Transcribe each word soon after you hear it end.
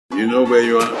You know where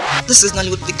you are? This is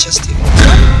Nollywood Pictures TV.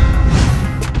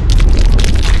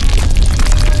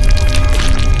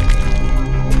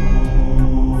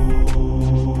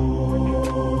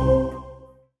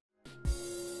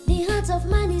 The heart of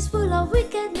man is full of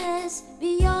wickedness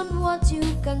beyond what you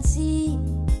can see.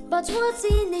 But what's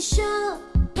in the show?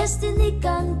 Destiny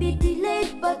can be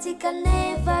delayed, but it can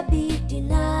never be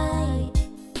denied.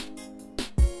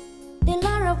 The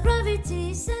law of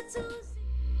gravity settles.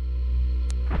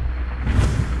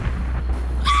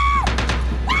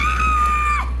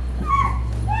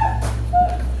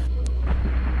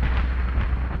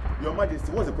 Your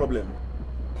Majesty, what's the problem?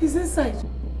 He's inside.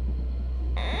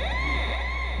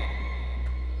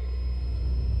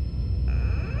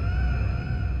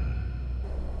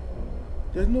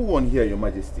 There's no one here, Your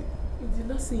Majesty. You did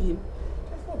not see him?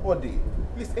 There's nobody.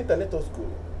 Please enter, let us go.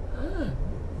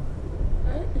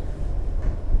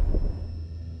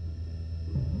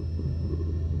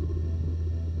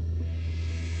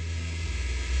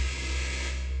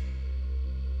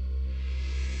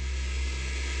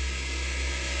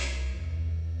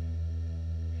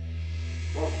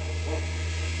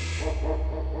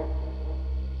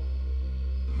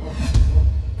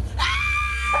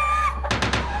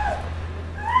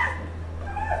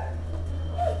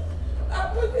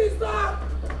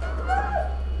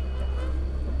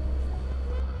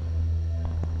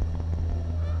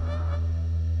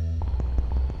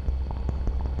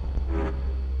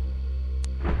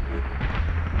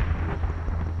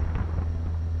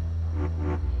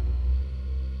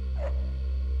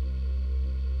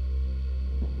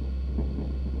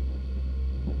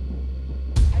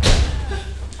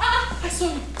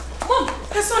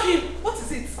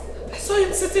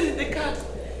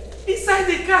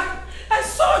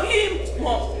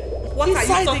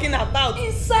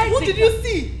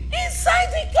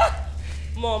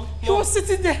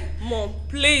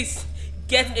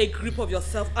 Get a grip of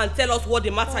yourself and tell us what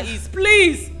the matter is,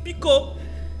 please. Biko,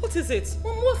 what is it?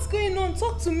 Mom, what's going on?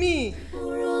 Talk to me.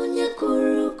 I'm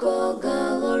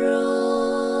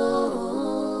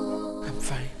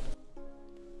fine.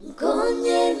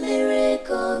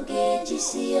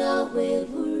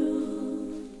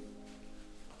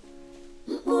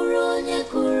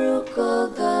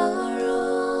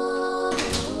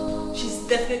 She's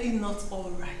definitely not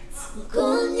all right.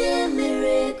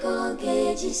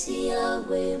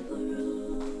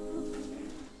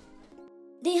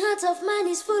 The heart of man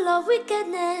is full of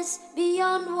wickedness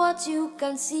beyond what you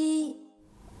can see.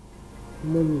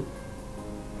 Mommy,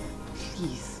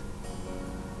 please,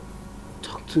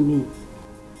 talk to me.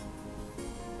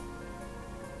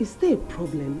 Is there a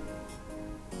problem?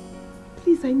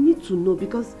 Please, I need to know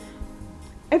because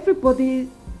everybody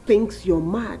thinks you're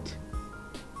mad.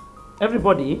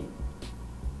 Everybody?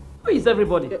 Who is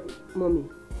everybody? Mommy,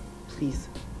 please,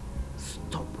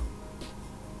 stop.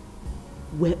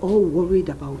 We're all worried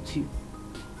about you.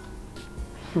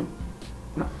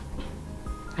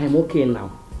 I'm okay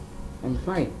now. I'm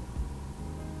fine.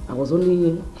 I was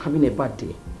only having a bad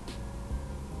day.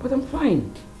 But I'm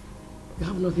fine. You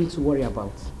have nothing to worry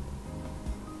about.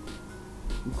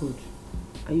 Good.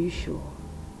 Are you sure?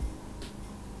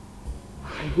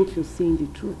 I hope you're saying the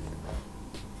truth.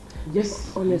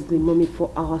 Yes. Honestly, Mommy,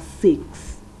 for our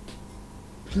sakes,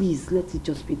 please let it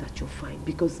just be that you're fine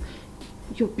because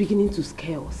you're beginning to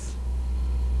scare us.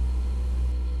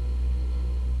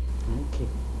 Okay.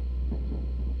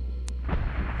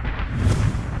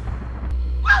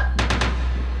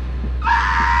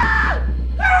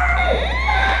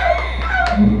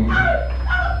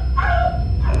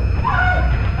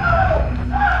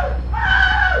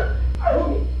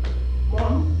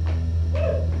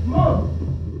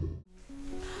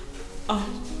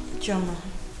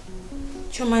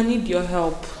 Choma, I need your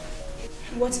help.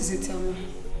 What is it, tell me?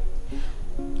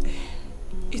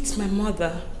 It's my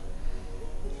mother.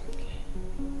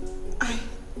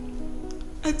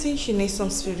 I think she needs some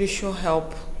spiritual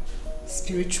help.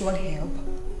 Spiritual help?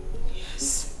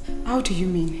 Yes. How do you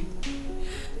mean?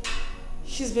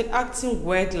 She's been acting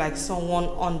weird like someone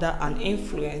under an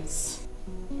influence.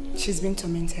 She's been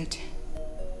tormented?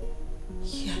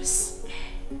 Yes.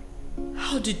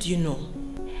 How did you know?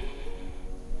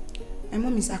 My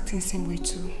mom is acting the same way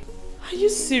too. Are you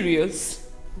serious?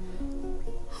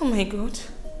 Oh my God.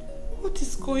 What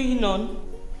is going on?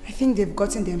 I think they've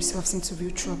gotten themselves into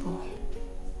real trouble.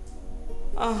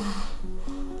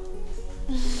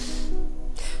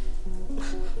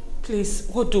 Please,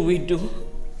 what do we do?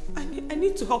 I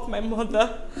need to help my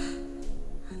mother.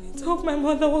 I need to help my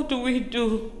mother. What do we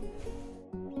do?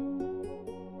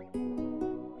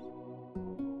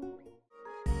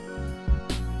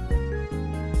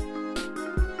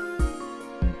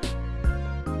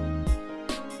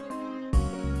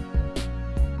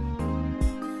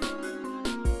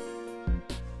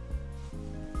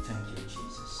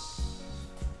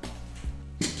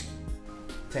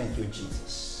 you,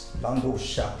 Jesus. Lando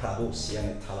Shaprado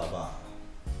Siene Talaba.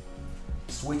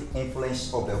 Sweet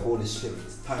influence of the Holy Spirit.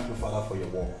 Thank you, Father, for your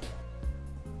word.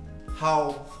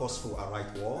 How forceful a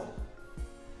right word.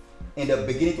 In the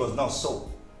beginning it was not so.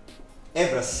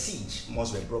 Every siege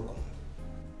must be broken.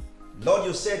 Lord,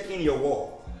 you said in your word,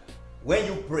 when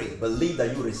you pray, believe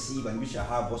that you receive and you shall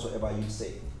have whatsoever you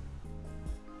say.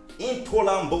 In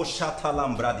Tolambo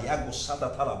Shatalambradi Agosata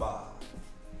Talaba.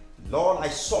 Lord, I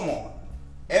summon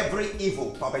every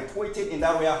evil perpetuated in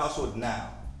that royal household now.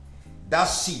 That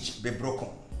siege be broken.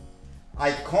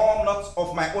 I come not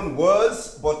of my own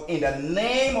words, but in the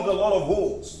name of the Lord of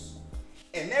hosts.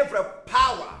 And every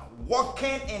power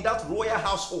working in that royal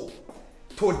household,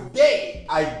 today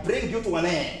I bring you to an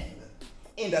end.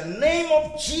 In the name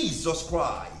of Jesus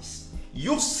Christ,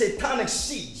 you satanic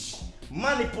siege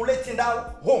manipulating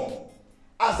that home.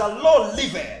 As the Lord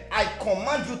liveth, I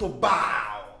command you to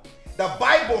bow. The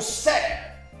Bible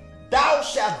said, thou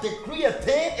shalt decree a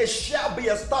thing, it shall be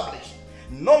established.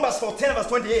 Numbers 14 verse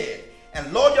 28.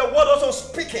 And Lord, your word also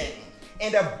speaking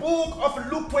in the book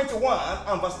of Luke 21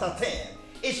 and verse 13.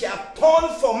 It shall turn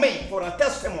for me for a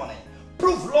testimony.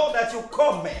 Prove, Lord, that you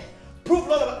called me. Prove,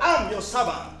 Lord, that I am your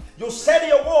servant. You said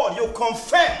your word, you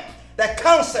confirm the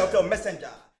counsel of your messenger.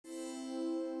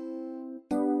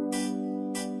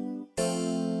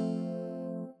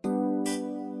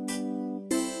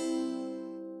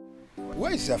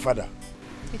 Where is your father?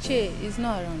 Uche is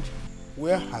not around.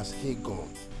 Where has he gone?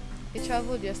 He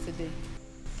traveled yesterday.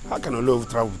 How can Olo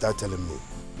travel without telling me?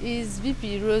 His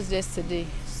BP rose yesterday,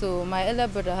 so my elder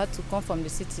brother had to come from the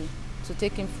city to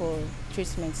take him for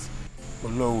treatments.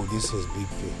 Olo, this is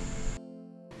BP.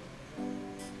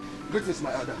 Greetings,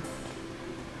 my elder.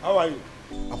 How are you?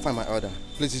 I'm fine, my elder.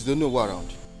 Please, you don't know who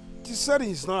around. He said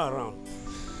he's not around.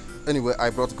 Anyway, I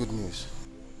brought good news.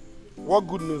 What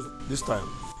good news this time?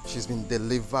 She's been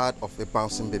delivered of a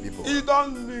bouncing baby boy. He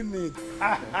don't mean it.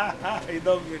 He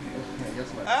don't mean it.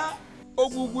 Yes, my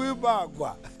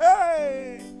elder.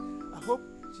 Hey! I hope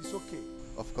she's okay.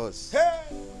 Of course. Hey!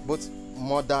 Both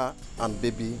mother and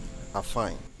baby are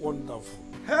fine. Wonderful.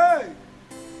 Hey!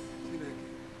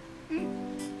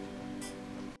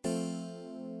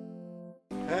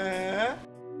 Eh?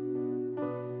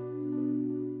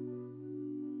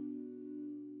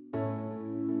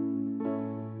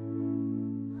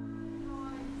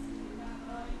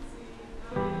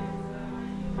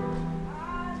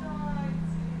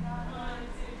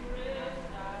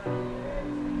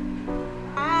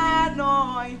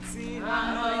 Anointing,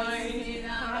 anointing,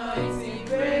 anointing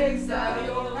breaks the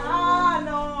yoke.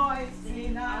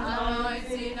 Anointing,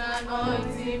 anointing,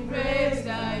 anointing breaks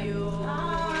the yoke.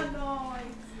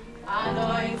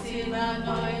 Anointing,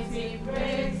 anointing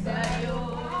breaks the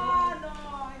yoke.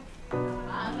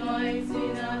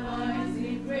 Anointing,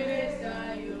 anointing breaks the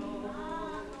yoke.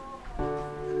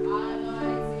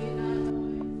 Anointing,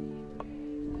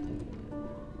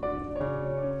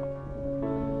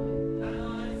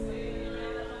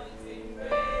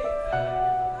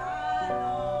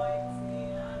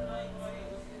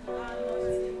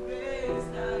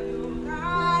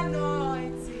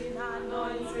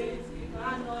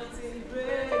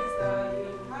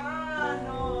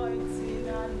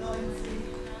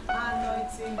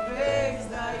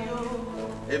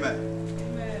 Amen.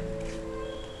 Amen.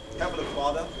 Heavenly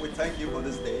Father, we thank you for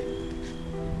this day.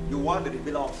 You want to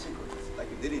reveal our secrets like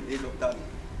you did in the days of Daniel.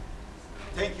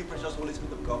 Thank you, precious Holy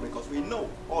Spirit of God, because we know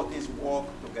all things work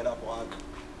together for us.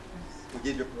 We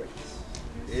give you praise.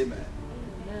 Amen.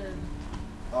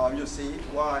 Amen. You see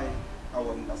why I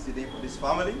was interceding for this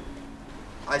family?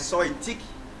 I saw a thick,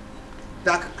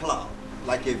 dark cloud,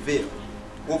 like a veil,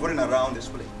 hovering around this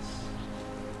place.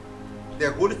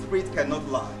 The Holy Spirit cannot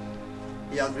lie.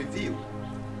 He has revealed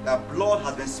that blood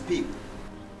has been spilled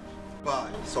by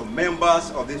some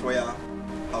members of this royal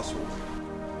household.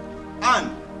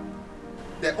 And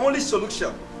the only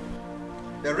solution,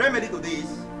 the remedy to this,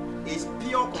 is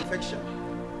pure confession.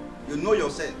 You know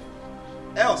yourself,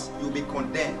 else you'll be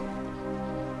condemned,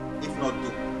 if not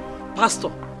do.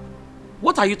 Pastor,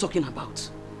 what are you talking about?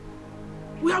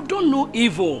 We have done no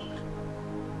evil.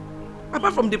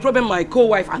 Apart from the problem my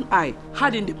co-wife and I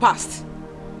had in the past.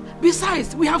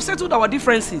 Besides, we have settled our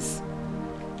differences.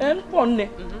 And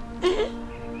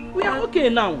we are okay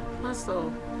now. Pastor,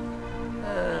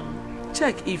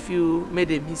 check if you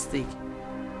made a mistake.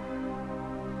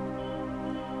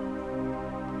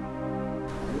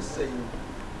 Are you saying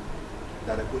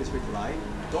that the Holy Spirit lied?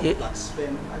 Don't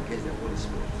blaspheme against the Holy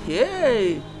Spirit.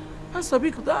 Hey, Pastor,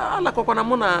 because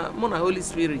Holy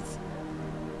Spirit.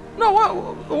 No,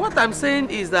 what I'm saying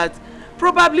is that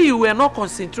probably you were not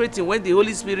concentrating when the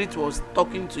Holy Spirit was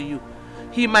talking to you.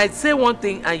 he might say one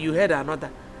thing and you heard another.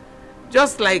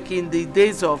 Just like in the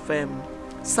days of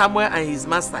Samuel and his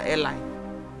master Eli.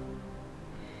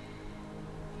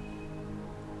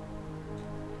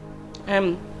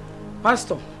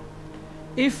 Pastor,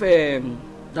 if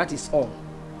that is all,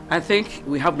 I think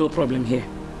we have no problem here.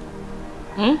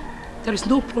 There is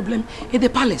no problem in the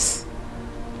palace.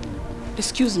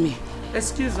 Excuse me.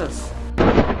 Excuse us.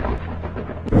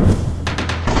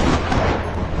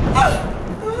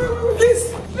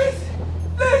 Please,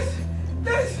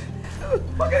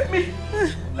 forgive me.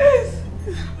 Please.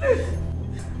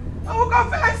 I will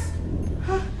confess.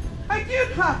 I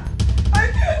killed her.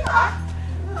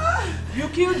 You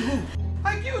killed who?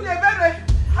 I killed Ebere.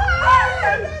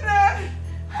 Ebere.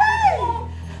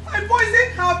 I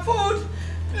poisoned her food.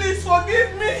 Please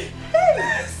forgive me.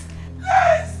 Please.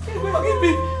 Forgive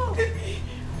me.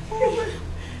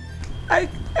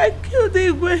 I killed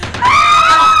him.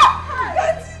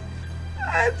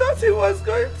 I thought he was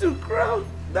going to crown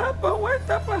Dapper when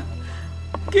Dapper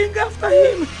king after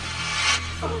him.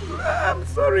 I'm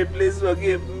sorry, please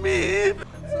forgive me.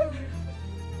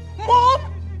 Mom!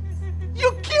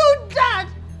 You killed Dad!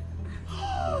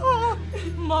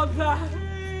 Mother!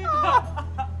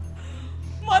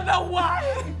 Mother,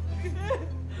 why?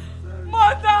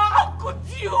 Mother, how could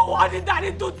you? What did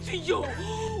Daddy do to you?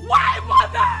 Why,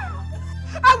 Mother?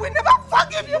 I will never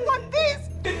forgive you for this!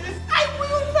 I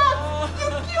will not! You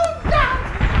killed Dad!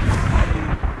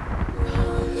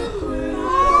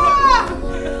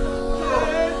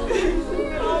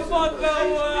 Mother,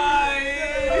 why?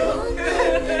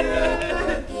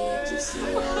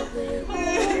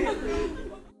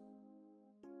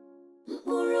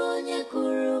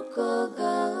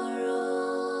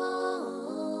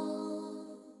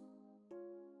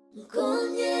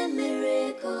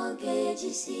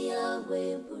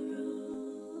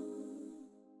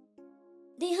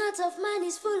 The heart of man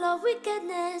is full of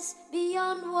wickedness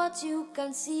beyond what you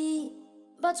can see.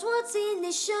 But what's in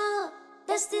the show?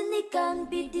 Destiny can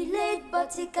be delayed,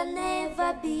 but it can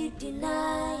never be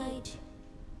denied.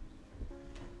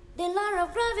 The law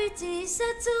of gravity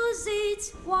settles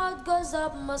it. What goes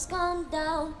up must come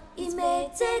down. It may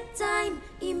take time,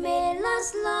 it may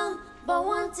last long, but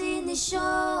one thing is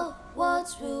sure,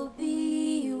 what will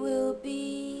be, will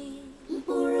be. What's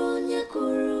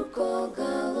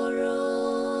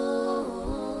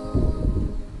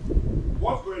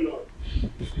going on?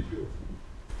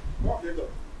 What they done?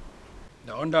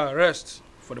 They're under arrest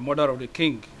for the murder of the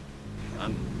king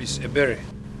and Miss Ebere.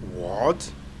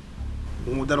 What?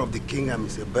 The murder of the king and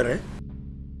Miss Ebere?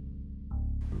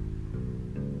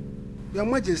 Your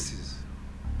Majesties,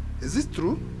 is this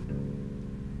true?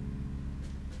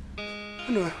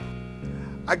 Anyway,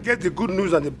 I guess the good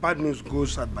news and the bad news go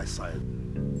side by side.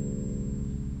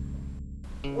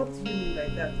 What do you mean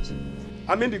like that?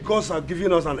 I mean the gods are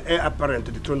giving us an heir apparent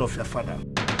to the throne of your father.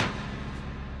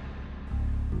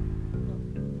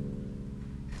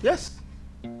 Yes.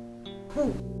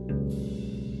 Who?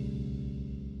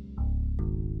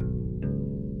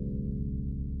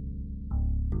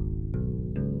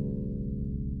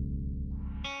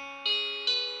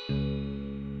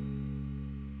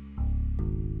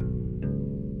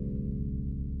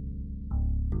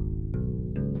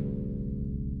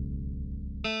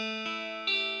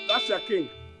 That's your king.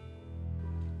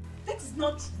 That is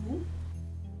not true.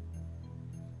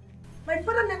 My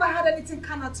father never had anything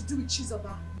carnal to do with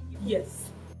Chizoba. Yes.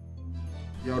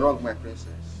 You're wrong, my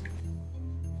princess.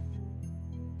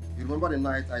 You remember the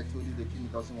night I told you the king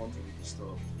doesn't want to be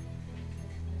disturbed?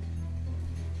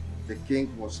 The king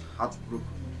was heartbroken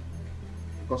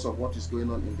because of what is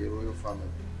going on in the royal family.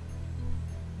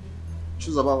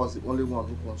 Chizoba was the only one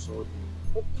who consoled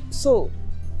me. So,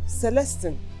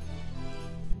 Celestine,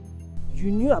 you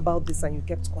knew about this and you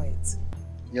kept quiet?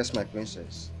 Yes, my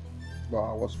princess. But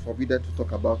I was forbidden to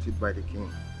talk about it by the king.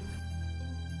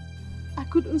 I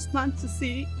couldn't stand to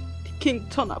see the king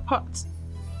turn apart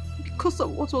because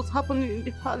of what was happening in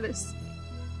the palace.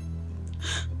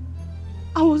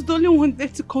 I was the only one there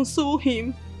to console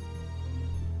him.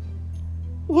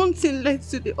 One thing led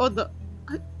to the other.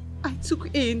 I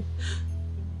took in.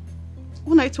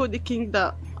 When I told the king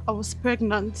that I was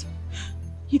pregnant,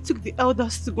 he took the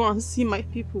elders to go and see my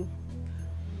people.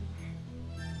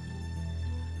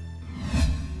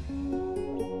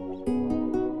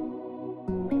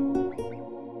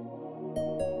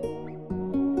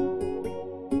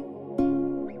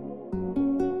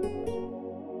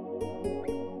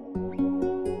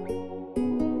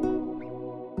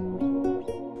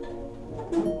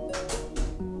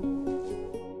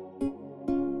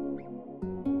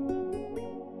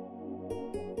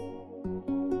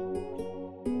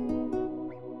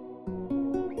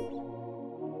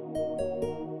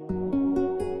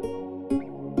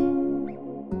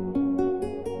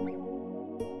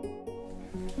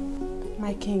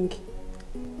 king,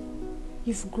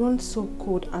 you've grown so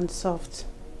cold and soft.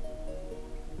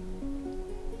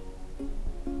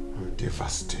 I'm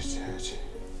devastated.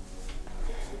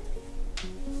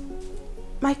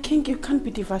 My king, you can't be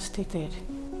devastated.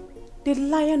 The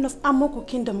lion of Amoko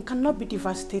kingdom cannot be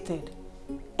devastated.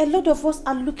 A lot of us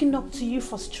are looking up to you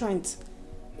for strength.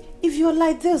 If you're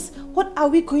like this, what are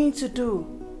we going to do?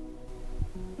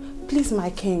 Please,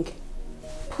 my king,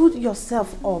 put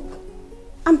yourself up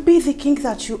and be the king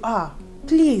that you are.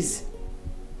 Please.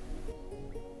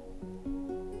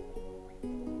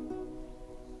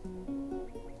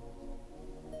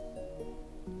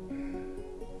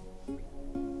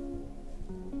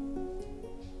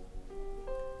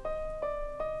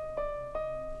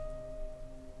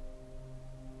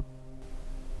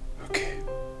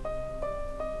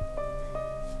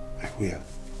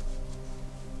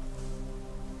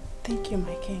 Thank you,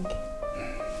 my king.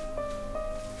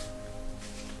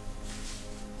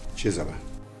 Chizaba.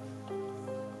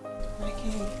 My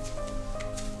king.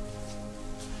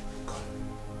 Come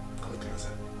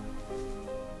closer.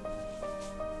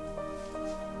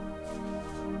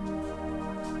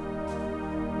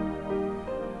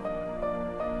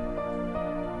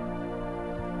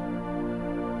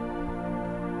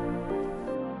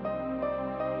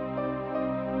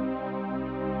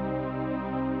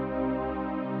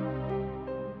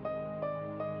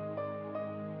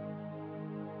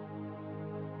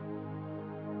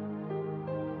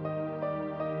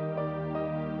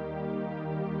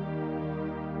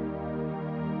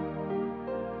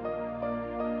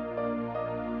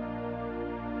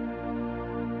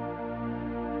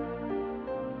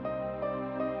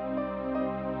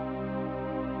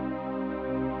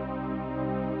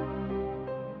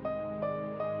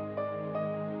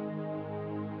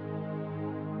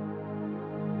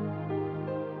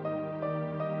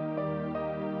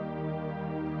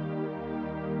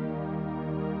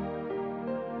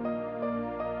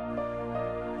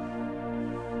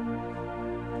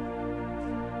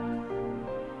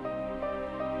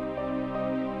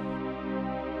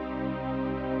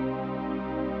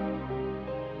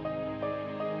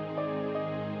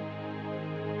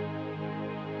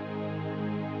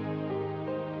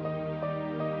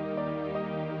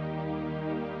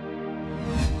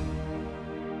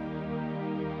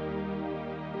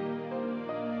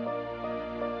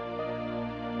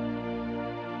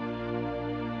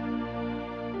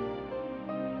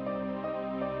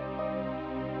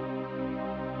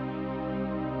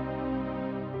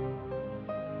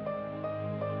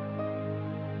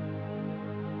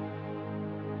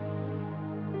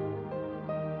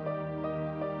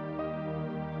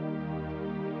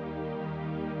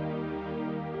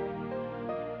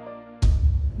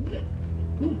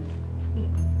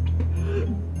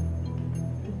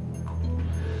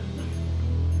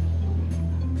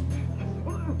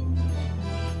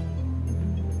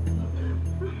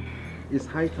 It's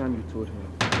high time you told her.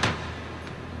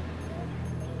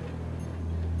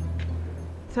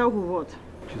 Tell her what?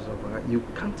 Chizoba, you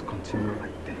can't continue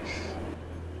like this.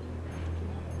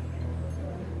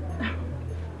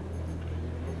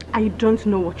 I don't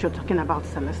know what you're talking about,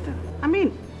 Celeste. I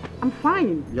mean, I'm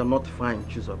fine. You're not fine,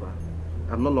 Chizoba.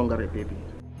 I'm no longer a baby.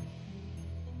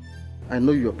 I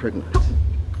know you're pregnant.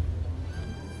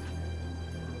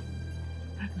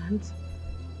 Pregnant?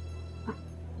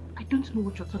 I don't know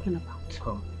what you're talking about.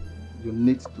 Come, you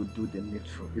need to do the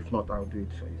needful. If not, I'll do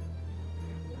it for you.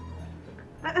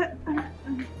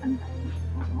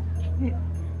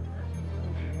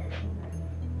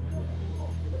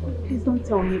 Please don't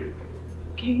tell me,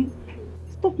 okay?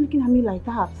 Stop looking at me like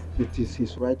that. It is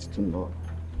his right to know.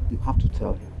 You have to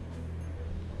tell him.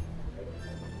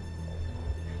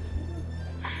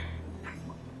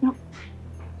 No.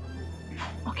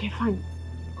 Okay, fine.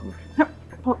 No,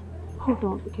 but hold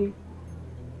on, okay?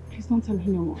 Please don't tell him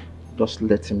anymore. Just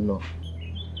let him know.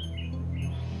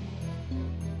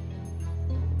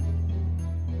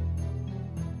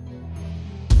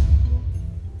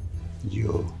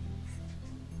 You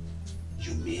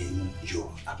mean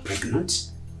you are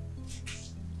pregnant?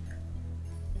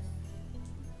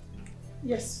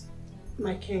 Yes,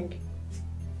 my king.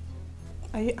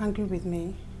 Are you angry with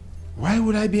me? Why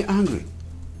would I be angry?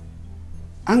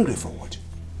 Angry for what?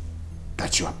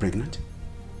 That you are pregnant?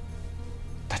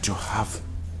 That you have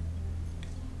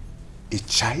a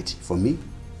child for me?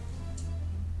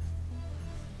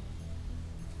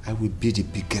 I will be the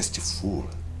biggest fool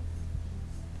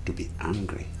to be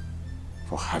angry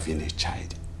for having a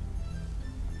child.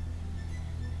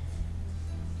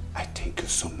 I thank you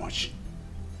so much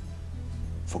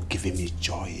for giving me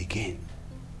joy again.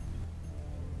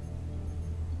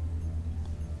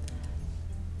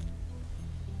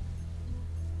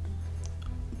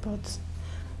 But,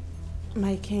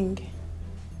 my king,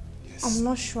 yes. I'm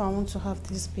not sure I want to have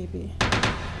this baby.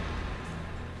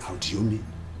 How do you mean?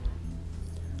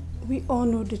 We all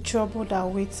know the trouble that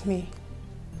awaits me.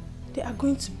 They are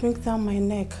going to bring down my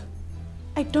neck.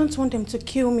 I don't want them to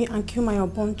kill me and kill my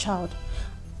unborn child.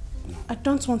 No. I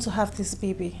don't want to have this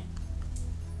baby.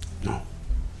 No.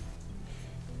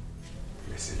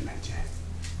 Listen, my dear.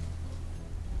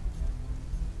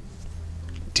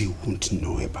 They won't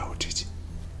know about it.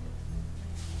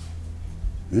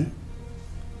 Hmm?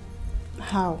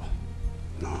 How?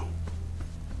 No.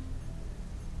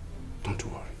 Don't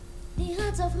worry. The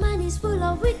heart of man is full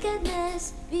of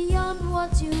wickedness beyond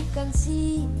what you can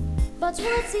see. But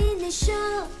what's in is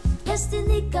sure,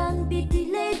 destiny can be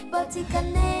delayed, but it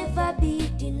can never be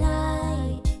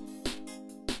denied.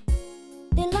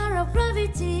 The law of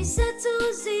gravity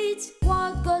settles it.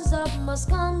 What goes up must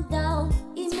come down.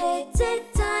 It may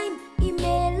take time, it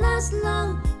may last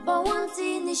long, but one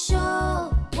thing is sure,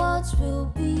 what will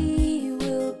be,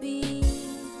 will be.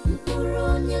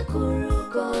 Mpuronya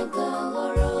kuruko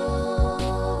gawaro,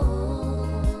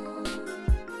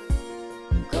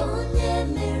 konye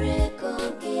mereko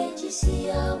gejisi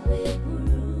yawe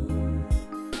buru.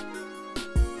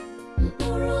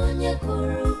 Mpuronya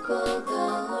kuruko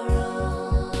gawaro,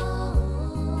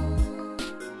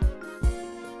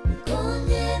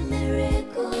 konye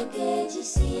mereko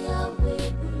gejisi yawe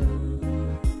buru.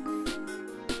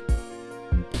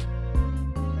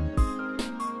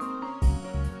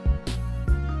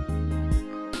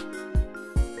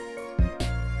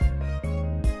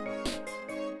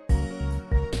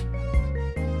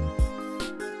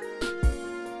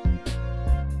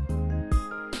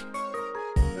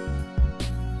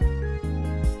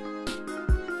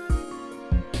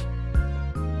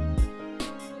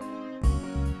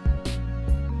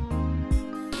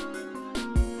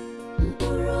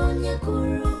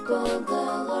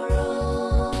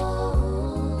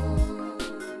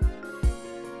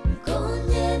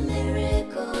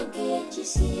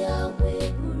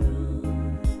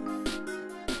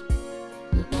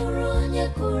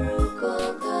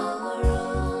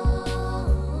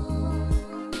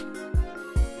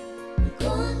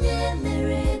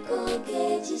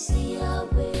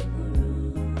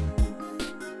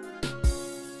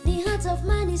 The heart of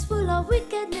man is full of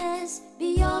wickedness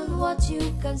beyond what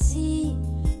you can see.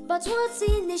 But what's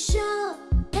in is sure,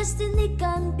 destiny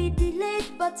can be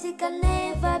delayed, but it can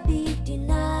never be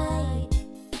denied.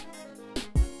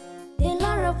 The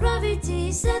law of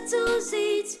gravity settles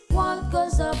it. What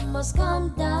goes up must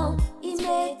come down. It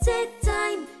may take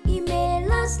time, it may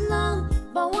last long,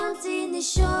 but one thing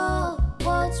is sure,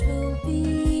 what will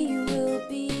be, will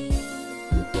be.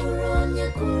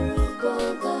 Mpuronya kuruko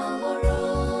gawaro,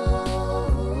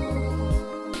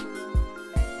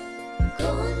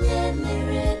 konye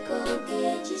mereko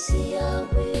gejisi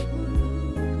yawe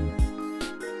buru.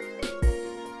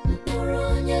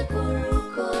 Mpuronya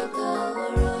kuruko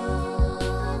gawaro,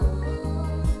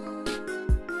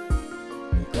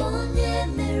 konye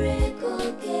mereko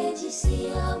gejisi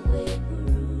yawe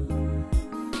buru.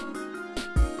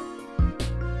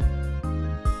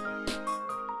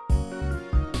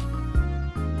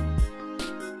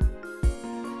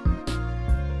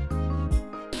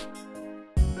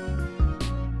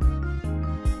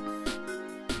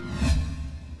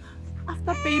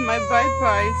 After paying my bride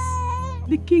price,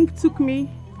 the king took me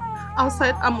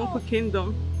outside Amonko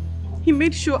Kingdom. He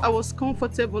made sure I was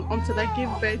comfortable until I gave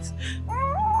birth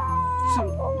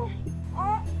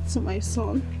to my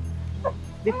son,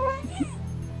 the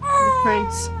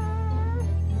prince.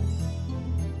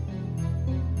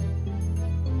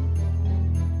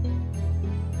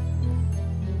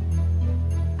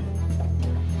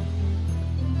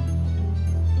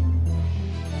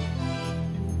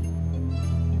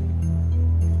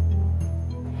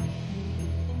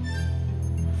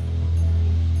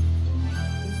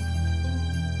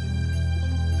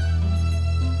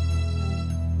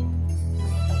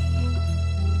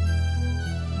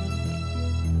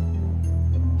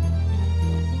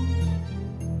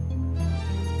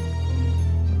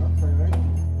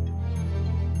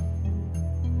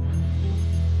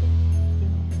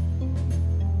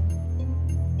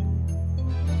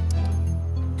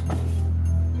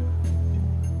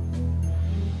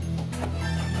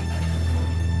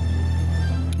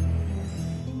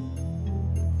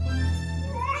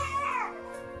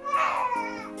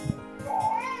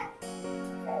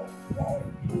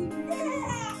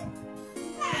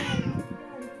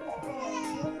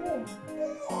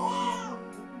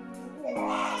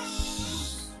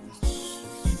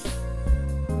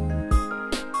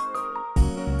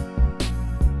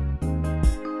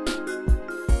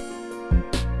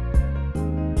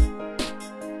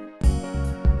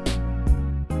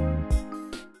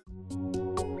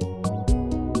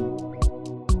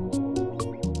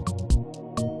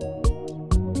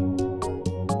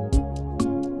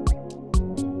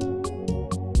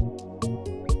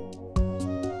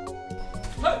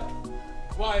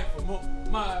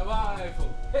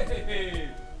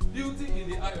 Beauty in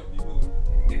the eye of behold.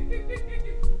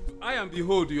 I am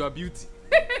behold, you are beauty.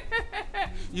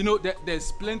 You know,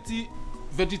 there's plenty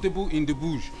vegetable in the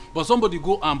bush, but somebody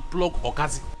go and pluck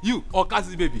okazi. You,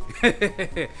 okazi baby.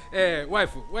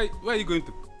 Wife, where are you going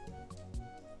to?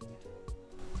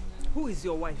 Who is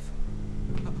your wife?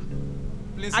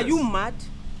 Princess. Are you mad?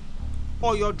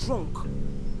 Or you're drunk?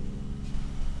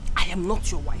 I am not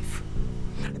your wife.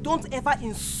 Don't ever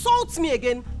insult me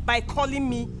again by calling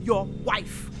me your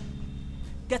wife.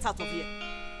 Get out of here.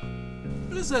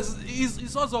 Princess,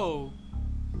 it's also...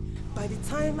 By the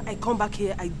time I come back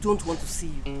here, I don't want to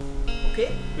see you.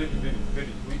 Okay? Baby,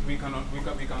 we can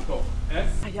talk. Eh?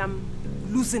 I am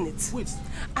losing it. Wait.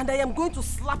 And I am going to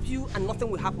slap you and nothing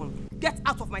will happen. Get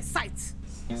out of my sight.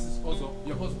 This is also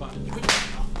your husband.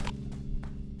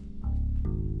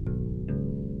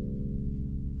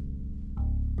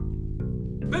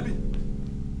 Baby!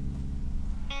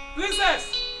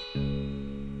 Princess!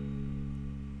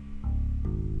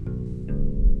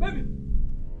 Baby!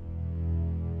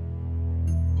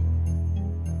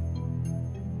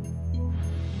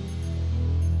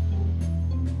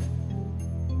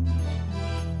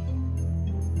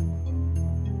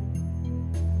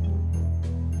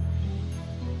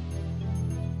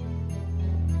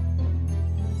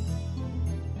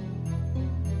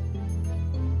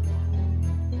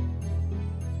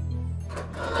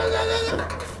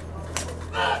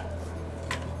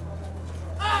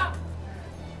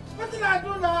 What did I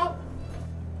do now?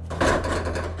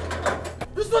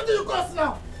 This is what you cause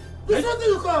now. This is what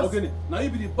you cause. Okay, now you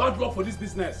be the bad luck for this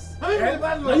business. Now you be the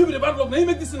bad luck. Now you be the bad luck. Now you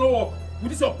make this no work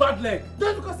with this your bad leg.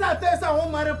 Just because I tell you I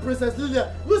won't marry Princess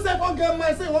Lilia. You say one get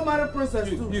mine, say you won't marry Princess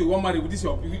too. You won't marry with this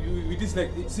your with this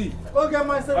leg. See. One get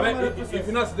mine, say you won't marry Princess. If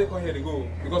you not stay, come here and go.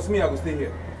 Because me, I will stay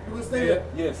here. You will stay here?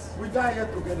 Yes. We die here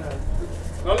together.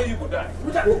 Not only you will die.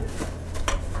 We die. Go.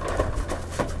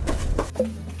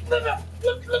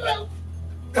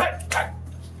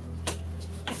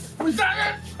 We die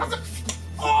here.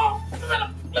 Oh,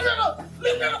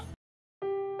 leave it up.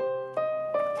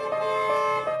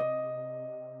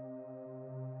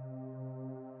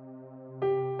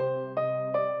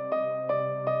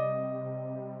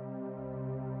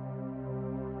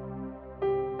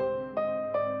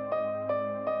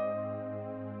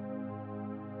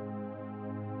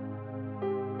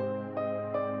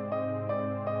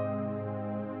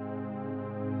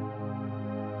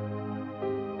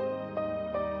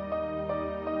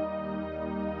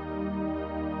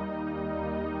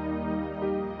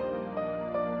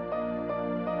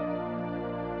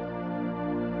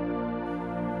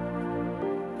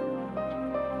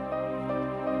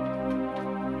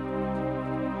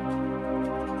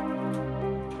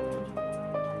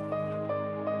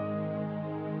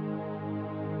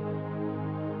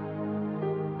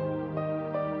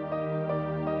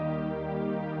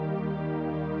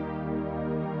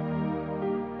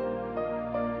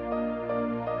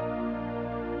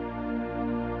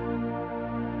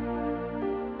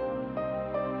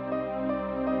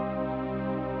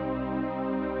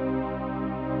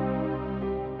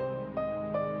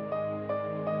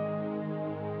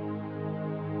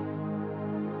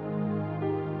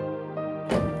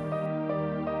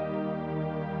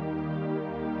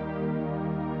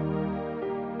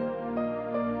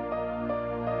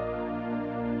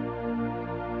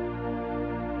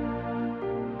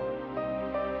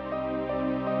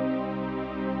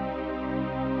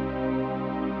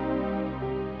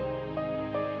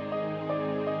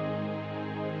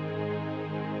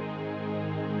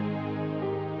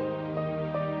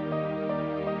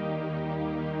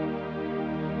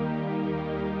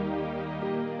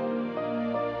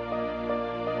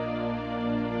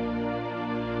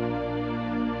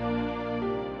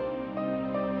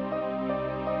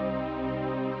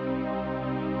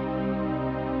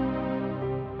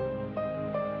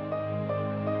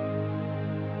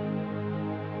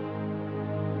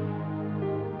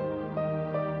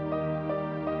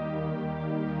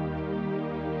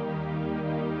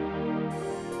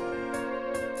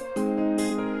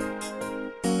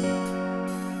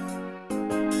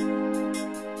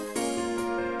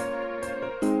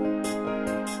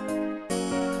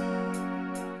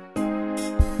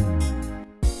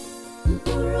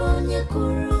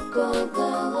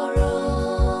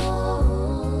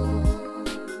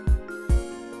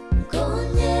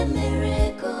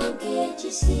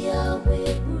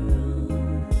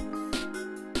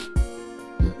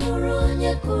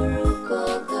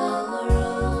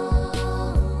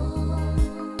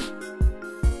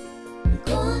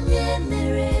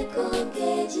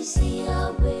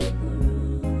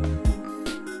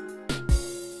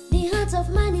 The heart of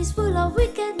man is full of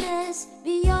wickedness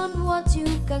beyond what you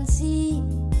can can see.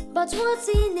 But what's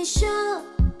in the show?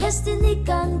 Destiny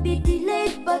can be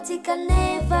delayed, but it can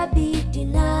never be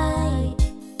denied.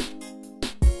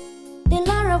 The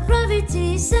law of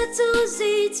gravity settles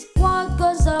it. What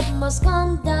goes up must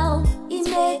come down. It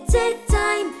may take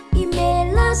time, it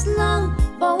may last long,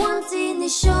 but one thing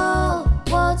is sure,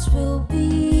 what will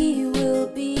be, will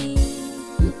be.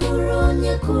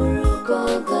 Mpuronye kuruko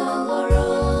gawaro,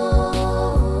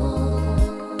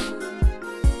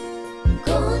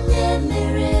 konye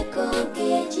mereko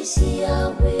gejisi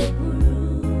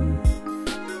aweburu.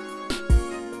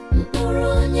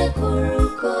 Mpuronye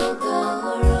kuruko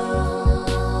gawaro,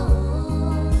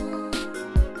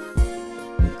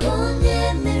 konye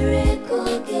mereko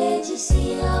gejisi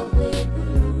aweburu.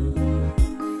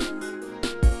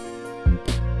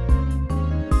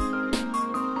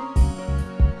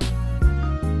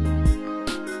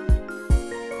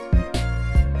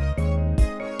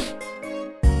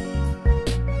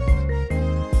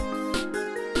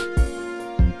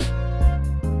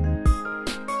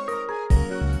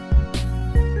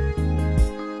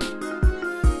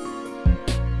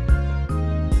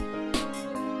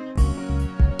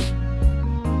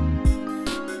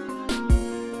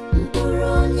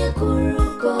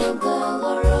 Kuruko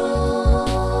gawaro,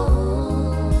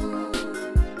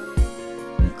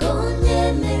 konye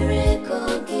mereko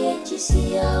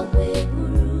gejisi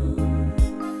aweburu.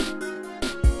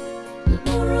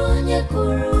 Mpuronye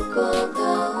kuruko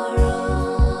gawaro,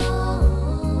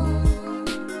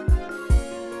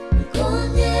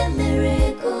 konye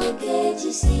mereko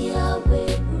gejisi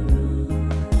aweburu.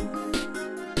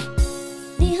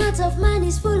 The heart of man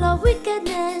is full of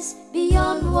wickedness,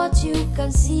 beyond what you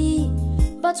can see.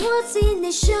 But what's in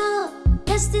the show?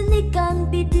 Destiny can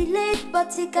be delayed,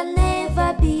 but it can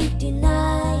never be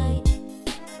denied.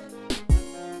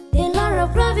 The law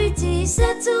of gravity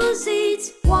settles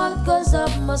it. What goes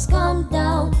up must come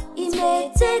down. It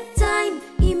may take time,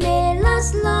 it may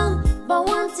last long, but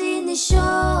one thing is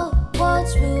sure, what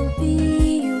will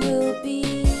be, will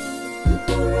be.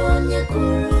 Mpuronye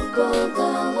kuruko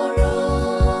gawaro,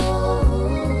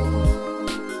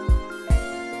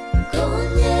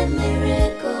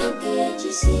 mereko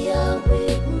gejisi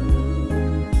aweburu.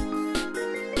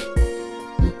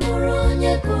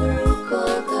 Mpuronye kuruko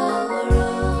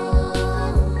gawaro,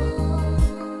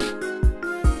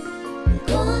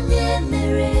 konye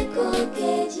mereko